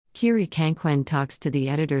Kiri Kanquen talks to the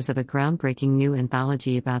editors of a groundbreaking new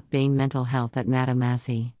anthology about BAME mental health at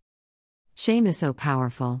Mattamassey. Shame is so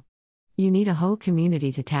powerful. You need a whole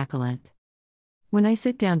community to tackle it. When I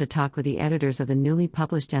sit down to talk with the editors of the newly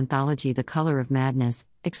published anthology The Color of Madness,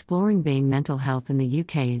 exploring BAME mental health in the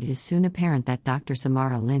UK, it is soon apparent that Dr.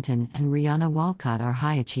 Samara Linton and Rihanna Walcott are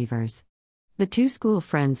high achievers. The two school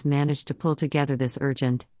friends managed to pull together this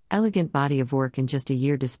urgent, elegant body of work in just a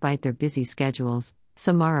year despite their busy schedules.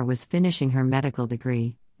 Samara was finishing her medical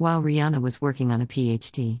degree, while Rihanna was working on a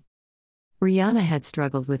PhD. Rihanna had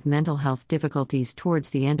struggled with mental health difficulties towards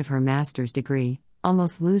the end of her master's degree,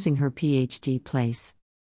 almost losing her PhD place.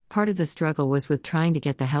 Part of the struggle was with trying to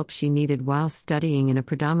get the help she needed while studying in a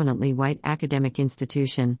predominantly white academic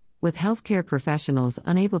institution, with healthcare professionals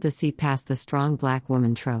unable to see past the strong black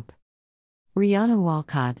woman trope. Rihanna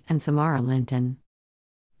Walcott and Samara Linton.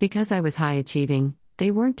 Because I was high achieving, they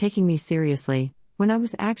weren't taking me seriously, when I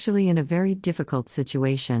was actually in a very difficult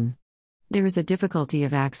situation. There is a difficulty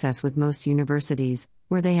of access with most universities,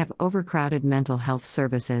 where they have overcrowded mental health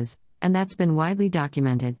services, and that's been widely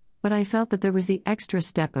documented, but I felt that there was the extra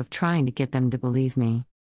step of trying to get them to believe me.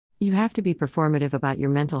 You have to be performative about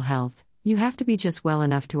your mental health, you have to be just well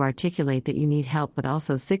enough to articulate that you need help but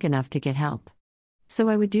also sick enough to get help. So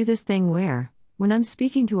I would do this thing where, when I'm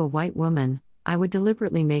speaking to a white woman, I would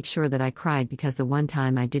deliberately make sure that I cried because the one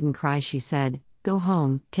time I didn't cry she said, "Go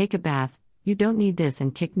home, take a bath, you don't need this,"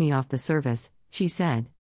 and kicked me off the service, she said.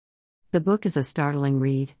 The book is a startling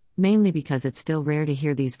read, mainly because it's still rare to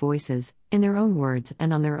hear these voices, in their own words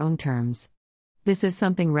and on their own terms. This is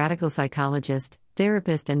something radical psychologist,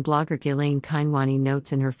 therapist and blogger Ghislaine Kinwani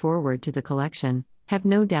notes in her foreword to the collection. Have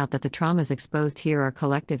no doubt that the traumas exposed here are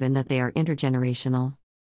collective and that they are intergenerational.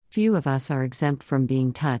 Few of us are exempt from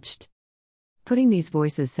being touched. Putting these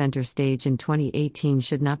voices center stage in 2018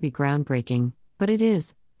 should not be groundbreaking, but it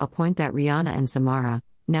is, a point that Rihanna and Samara,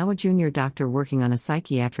 now a junior doctor working on a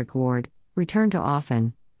psychiatric ward, return to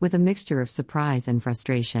often, with a mixture of surprise and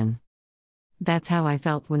frustration. That's how I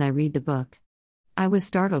felt when I read the book. I was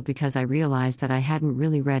startled because I realized that I hadn't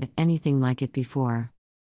really read anything like it before.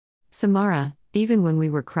 Samara, even when we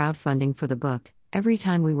were crowdfunding for the book, every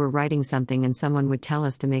time we were writing something and someone would tell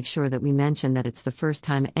us to make sure that we mention that it's the first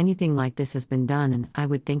time anything like this has been done, and I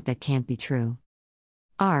would think that can't be true.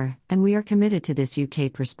 And we are committed to this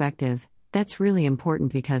UK perspective. That's really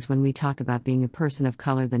important because when we talk about being a person of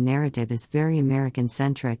color, the narrative is very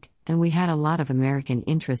American-centric, and we had a lot of American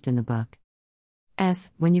interest in the book.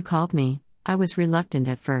 When you called me, I was reluctant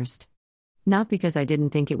at first. Not because I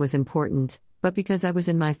didn't think it was important, but because I was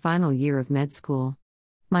in my final year of med school.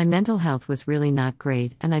 My mental health was really not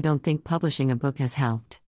great, and I don't think publishing a book has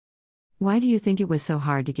helped. Why do you think it was so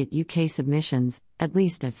hard to get UK submissions, at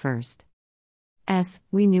least at first?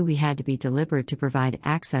 We knew we had to be deliberate to provide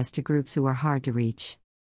access to groups who are hard to reach.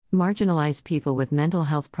 Marginalized people with mental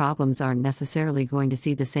health problems aren't necessarily going to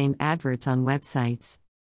see the same adverts on websites.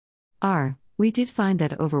 We did find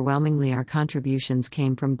that overwhelmingly our contributions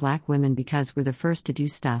came from Black women because we're the first to do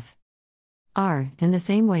stuff. In the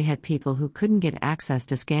same way had people who couldn't get access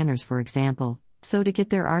to scanners, for example, so to get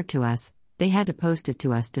their art to us, they had to post it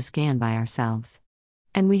to us to scan by ourselves.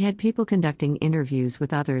 And we had people conducting interviews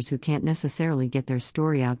with others who can't necessarily get their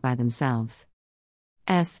story out by themselves.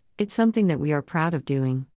 It's something that we are proud of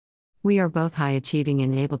doing. We are both high achieving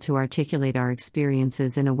and able to articulate our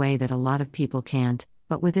experiences in a way that a lot of people can't,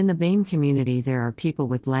 but within the BAME community there are people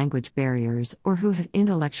with language barriers or who have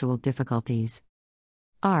intellectual difficulties.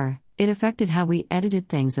 It affected how we edited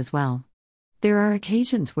things as well. There are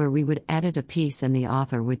occasions where we would edit a piece and the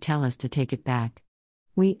author would tell us to take it back.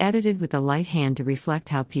 We edited with a light hand to reflect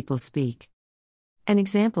how people speak. An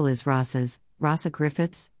example is Rasa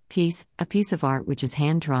Griffiths' piece, a piece of art which is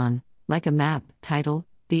hand-drawn, like a map, title,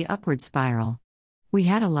 The Upward Spiral. We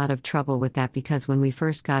had a lot of trouble with that because when we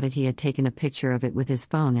first got it he had taken a picture of it with his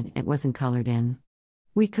phone and it wasn't colored in.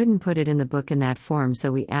 We couldn't put it in the book in that form,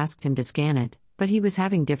 so we asked him to scan it, but he was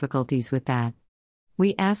having difficulties with that.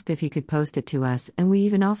 We asked if he could post it to us, and we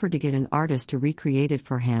even offered to get an artist to recreate it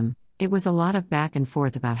for him. It was a lot of back and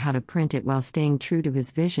forth about how to print it while staying true to his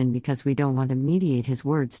vision because we don't want to mediate his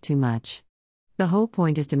words too much. The whole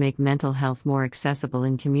point is to make mental health more accessible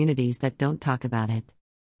in communities that don't talk about it.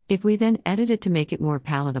 If we then edit it to make it more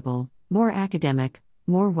palatable, more academic,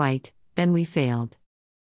 more white, then we failed.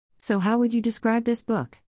 So how would you describe this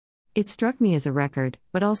book? It struck me as a record,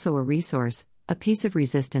 but also a resource, a piece of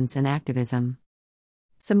resistance and activism.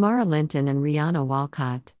 Samara Linton and Rihanna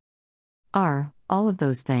Walcott. All of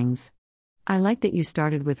those things. I like that you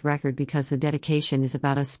started with record because the dedication is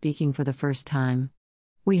about us speaking for the first time.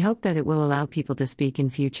 We hope that it will allow people to speak in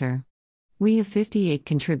future. We have 58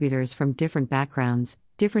 contributors from different backgrounds,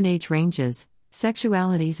 different age ranges,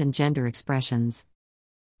 sexualities, and gender expressions.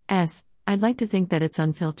 I'd like to think that it's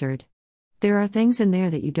unfiltered. There are things in there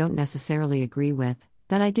that you don't necessarily agree with,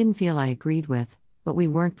 that I didn't feel I agreed with, but we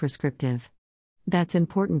weren't prescriptive. That's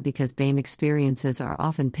important because BAME experiences are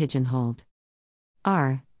often pigeonholed.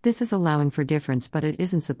 This is allowing for difference, but it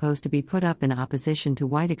isn't supposed to be put up in opposition to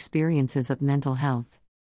white experiences of mental health.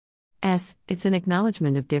 It's an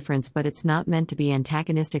acknowledgement of difference, but it's not meant to be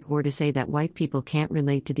antagonistic or to say that white people can't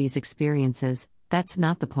relate to these experiences. That's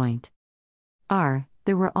not the point.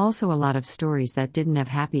 There were also a lot of stories that didn't have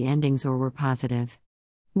happy endings or were positive.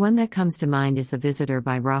 One that comes to mind is The Visitor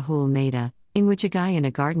by Rahul Mehta, in which a guy in a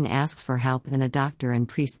garden asks for help and a doctor and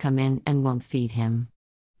priest come in and won't feed him.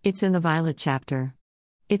 It's in the Violet chapter.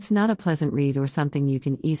 It's not a pleasant read or something you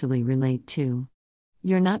can easily relate to.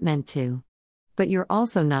 You're not meant to. But you're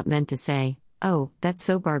also not meant to say, "Oh, that's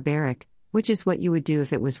so barbaric," which is what you would do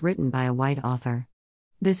if it was written by a white author.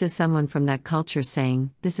 This is someone from that culture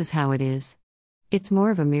saying, "This is how it is." It's more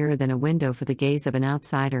of a mirror than a window for the gaze of an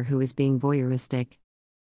outsider who is being voyeuristic.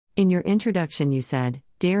 In your introduction you said,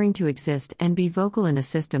 daring to exist and be vocal in a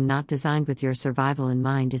system not designed with your survival in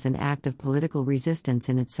mind is an act of political resistance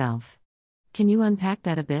in itself. Can you unpack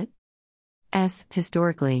that a bit?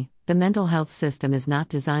 Historically, the mental health system is not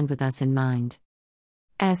designed with us in mind.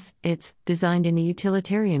 It's designed in a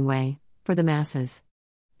utilitarian way, for the masses.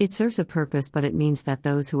 It serves a purpose, but it means that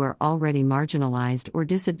those who are already marginalized or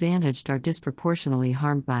disadvantaged are disproportionately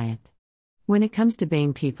harmed by it. When it comes to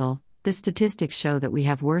BAME people, the statistics show that we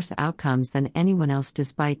have worse outcomes than anyone else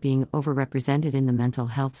despite being overrepresented in the mental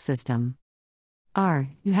health system.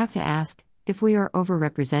 You have to ask, if we are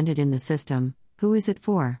overrepresented in the system, who is it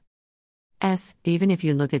for? Even if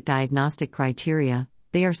you look at diagnostic criteria,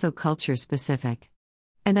 they are so culture-specific.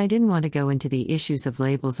 And I didn't want to go into the issues of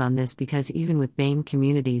labels on this because even with BAME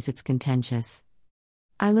communities it's contentious.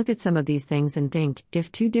 I look at some of these things and think,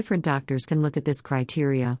 if two different doctors can look at this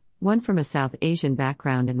criteria, one from a South Asian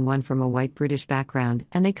background and one from a white British background,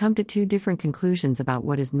 and they come to two different conclusions about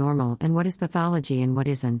what is normal and what is pathology and what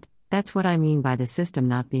isn't, that's what I mean by the system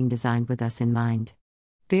not being designed with us in mind.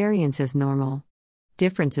 Variance is normal.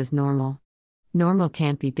 Difference is normal. Normal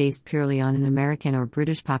can't be based purely on an American or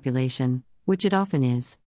British population, which it often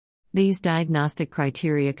is. These diagnostic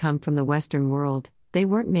criteria come from the Western world, they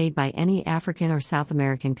weren't made by any African or South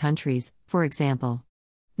American countries, for example.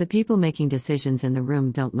 The people making decisions in the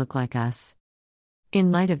room don't look like us.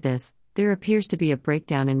 In light of this, there appears to be a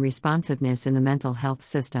breakdown in responsiveness in the mental health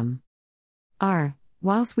system.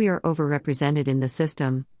 Whilst we are overrepresented in the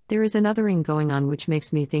system, there is an othering going on which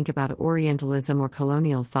makes me think about Orientalism or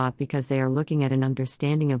colonial thought because they are looking at an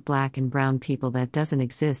understanding of black and brown people that doesn't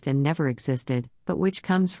exist and never existed, but which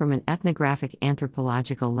comes from an ethnographic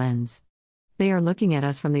anthropological lens. They are looking at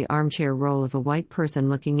us from the armchair role of a white person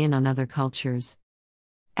looking in on other cultures.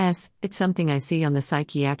 It's something I see on the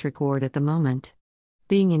psychiatric ward at the moment.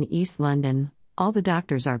 Being in East London, all the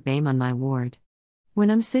doctors are BAME on my ward.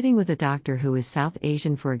 When I'm sitting with a doctor who is South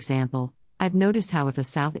Asian, for example, I've noticed how if a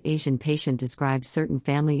South Asian patient describes certain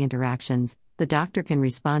family interactions, the doctor can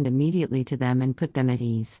respond immediately to them and put them at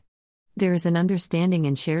ease. There is an understanding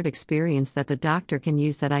and shared experience that the doctor can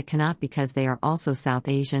use that I cannot because they are also South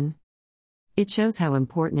Asian. It shows how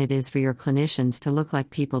important it is for your clinicians to look like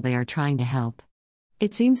people they are trying to help.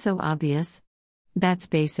 It seems so obvious. That's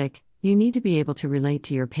basic. You need to be able to relate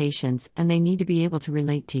to your patients, and they need to be able to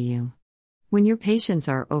relate to you. When your patients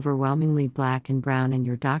are overwhelmingly black and brown and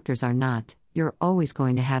your doctors are not, you're always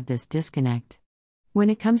going to have this disconnect. When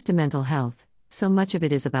it comes to mental health, so much of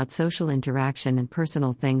it is about social interaction and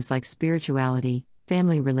personal things like spirituality,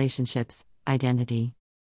 family relationships, identity.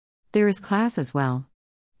 There is class as well.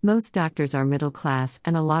 Most doctors are middle class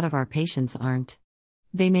and a lot of our patients aren't.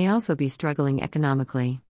 They may also be struggling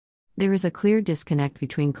economically. There is a clear disconnect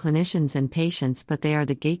between clinicians and patients, but they are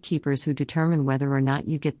the gatekeepers who determine whether or not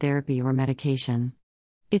you get therapy or medication.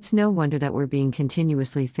 It's no wonder that we're being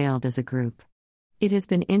continuously failed as a group. It has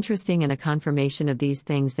been interesting and a confirmation of these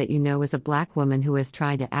things that you know as a black woman who has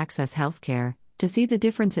tried to access healthcare, to see the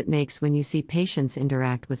difference it makes when you see patients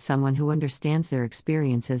interact with someone who understands their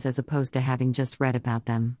experiences as opposed to having just read about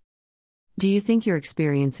them. Do you think your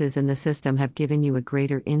experiences in the system have given you a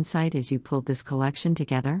greater insight as you pulled this collection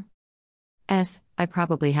together? I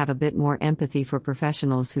probably have a bit more empathy for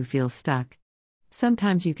professionals who feel stuck.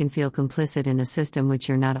 Sometimes you can feel complicit in a system which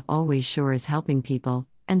you're not always sure is helping people,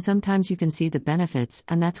 and sometimes you can see the benefits,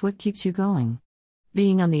 and that's what keeps you going.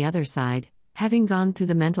 Being on the other side, having gone through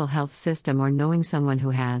the mental health system or knowing someone who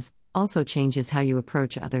has, also changes how you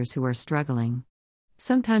approach others who are struggling.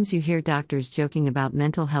 Sometimes you hear doctors joking about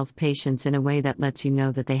mental health patients in a way that lets you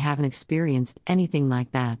know that they haven't experienced anything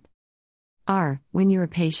like that. When you're a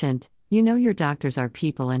patient, you know your doctors are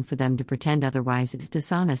people, and for them to pretend otherwise is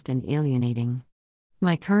dishonest and alienating.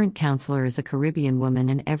 My current counselor is a Caribbean woman,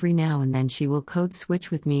 and every now and then she will code switch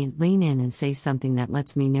with me and lean in and say something that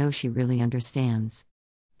lets me know she really understands.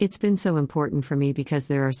 It's been so important for me because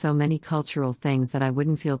there are so many cultural things that I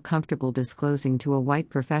wouldn't feel comfortable disclosing to a white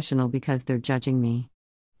professional because they're judging me.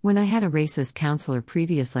 When I had a racist counselor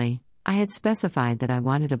previously, I had specified that I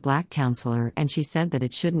wanted a black counselor, and she said that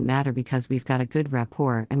it shouldn't matter because we've got a good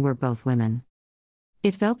rapport and we're both women.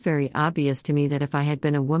 It felt very obvious to me that if I had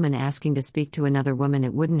been a woman asking to speak to another woman,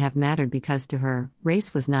 it wouldn't have mattered because to her,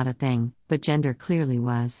 race was not a thing, but gender clearly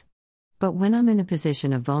was. But when I'm in a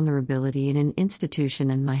position of vulnerability in an institution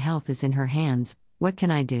and my health is in her hands, what can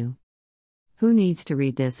I do? Who needs to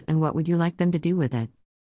read this, and what would you like them to do with it?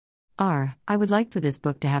 I would like for this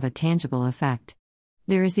book to have a tangible effect.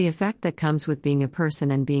 There is the effect that comes with being a person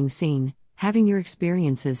and being seen, having your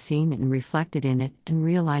experiences seen and reflected in it, and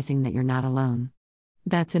realizing that you're not alone.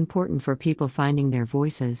 That's important for people finding their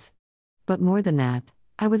voices. But more than that,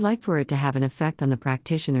 I would like for it to have an effect on the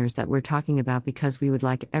practitioners that we're talking about, because we would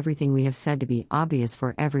like everything we have said to be obvious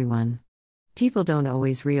for everyone. People don't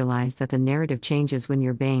always realize that the narrative changes when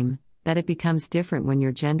you're BAME, that it becomes different when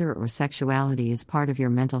your gender or sexuality is part of your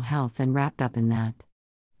mental health and wrapped up in that.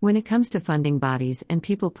 When it comes to funding bodies and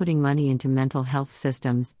people putting money into mental health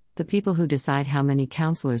systems, the people who decide how many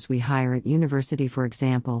counselors we hire at university, for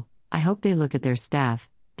example, I hope they look at their staff,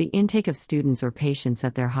 the intake of students or patients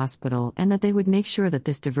at their hospital, and that they would make sure that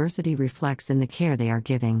this diversity reflects in the care they are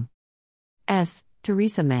giving.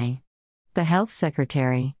 Theresa May. The Health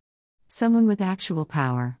Secretary. Someone with actual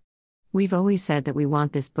power. We've always said that we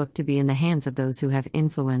want this book to be in the hands of those who have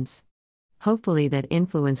influence. Hopefully that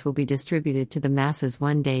influence will be distributed to the masses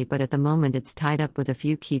one day, but at the moment it's tied up with a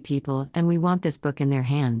few key people, and we want this book in their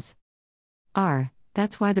hands.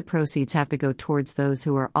 That's why the proceeds have to go towards those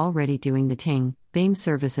who are already doing the BAME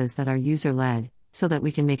services that are user-led, so that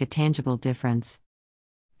we can make a tangible difference.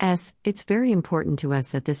 It's very important to us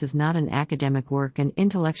that this is not an academic work and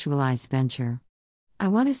intellectualized venture. I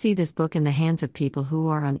want to see this book in the hands of people who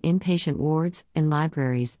are on inpatient wards, in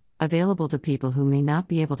libraries, available to people who may not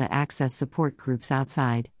be able to access support groups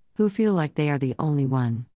outside, who feel like they are the only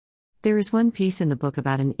one. There is one piece in the book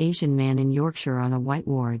about an Asian man in Yorkshire on a white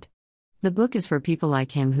ward. The book is for people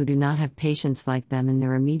like him who do not have patients like them in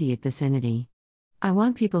their immediate vicinity. I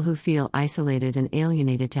want people who feel isolated and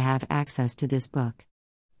alienated to have access to this book.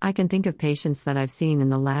 I can think of patients that I've seen in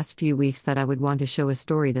the last few weeks that I would want to show a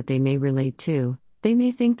story that they may relate to. They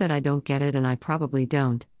may think that I don't get it, and I probably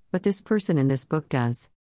don't, but this person in this book does.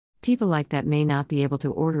 People like that may not be able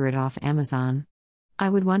to order it off Amazon. I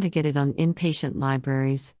would want to get it on inpatient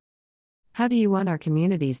libraries. How do you want our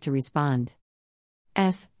communities to respond?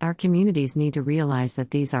 Our communities need to realize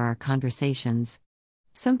that these are our conversations.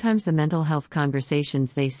 Sometimes the mental health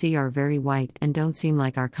conversations they see are very white and don't seem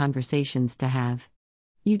like our conversations to have.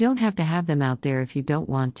 You don't have to have them out there if you don't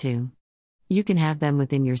want to. You can have them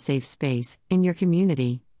within your safe space, in your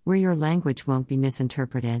community, where your language won't be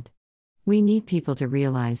misinterpreted. We need people to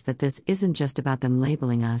realize that this isn't just about them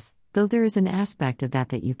labeling us, though there is an aspect of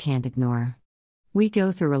that you can't ignore. We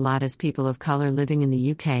go through a lot as people of color living in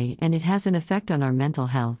the UK, and it has an effect on our mental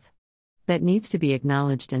health. That needs to be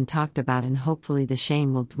acknowledged and talked about, and hopefully the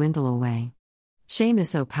shame will dwindle away. Shame is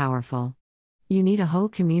so powerful. You need a whole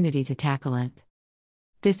community to tackle it.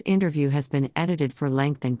 This interview has been edited for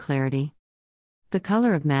length and clarity. The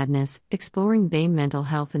Color of Madness, Exploring BAME Mental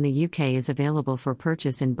Health in the UK is available for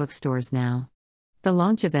purchase in bookstores now. The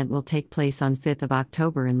launch event will take place on 5th of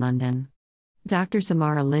October in London. Dr.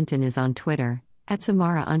 Samara Linton is on Twitter, at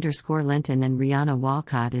Samara_Linton, and Rihanna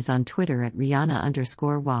Walcott is on Twitter at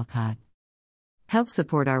Rihanna_Walcott. Help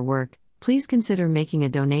support our work. Please consider making a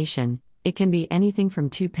donation. It can be anything from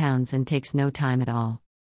 £2 and takes no time at all.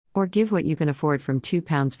 Or give what you can afford from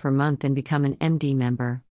 £2 per month and become an MD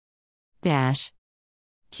member.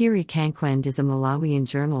 Kiri Kankwend is a Malawian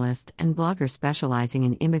journalist and blogger specializing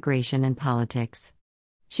in immigration and politics.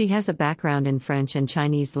 She has a background in French and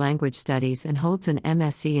Chinese language studies and holds an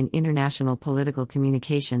MSc in International Political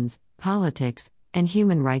Communications, Politics, and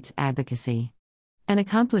Human Rights Advocacy. An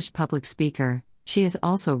accomplished public speaker, she has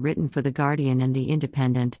also written for The Guardian and The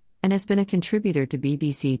Independent, and has been a contributor to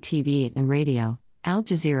BBC TV and radio, Al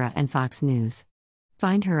Jazeera and Fox News.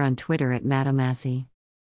 Find her on Twitter at Madomasi.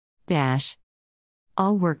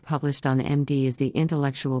 All work published on MD is the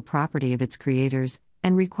intellectual property of its creators,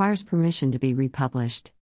 and requires permission to be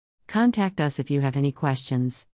republished. Contact us if you have any questions.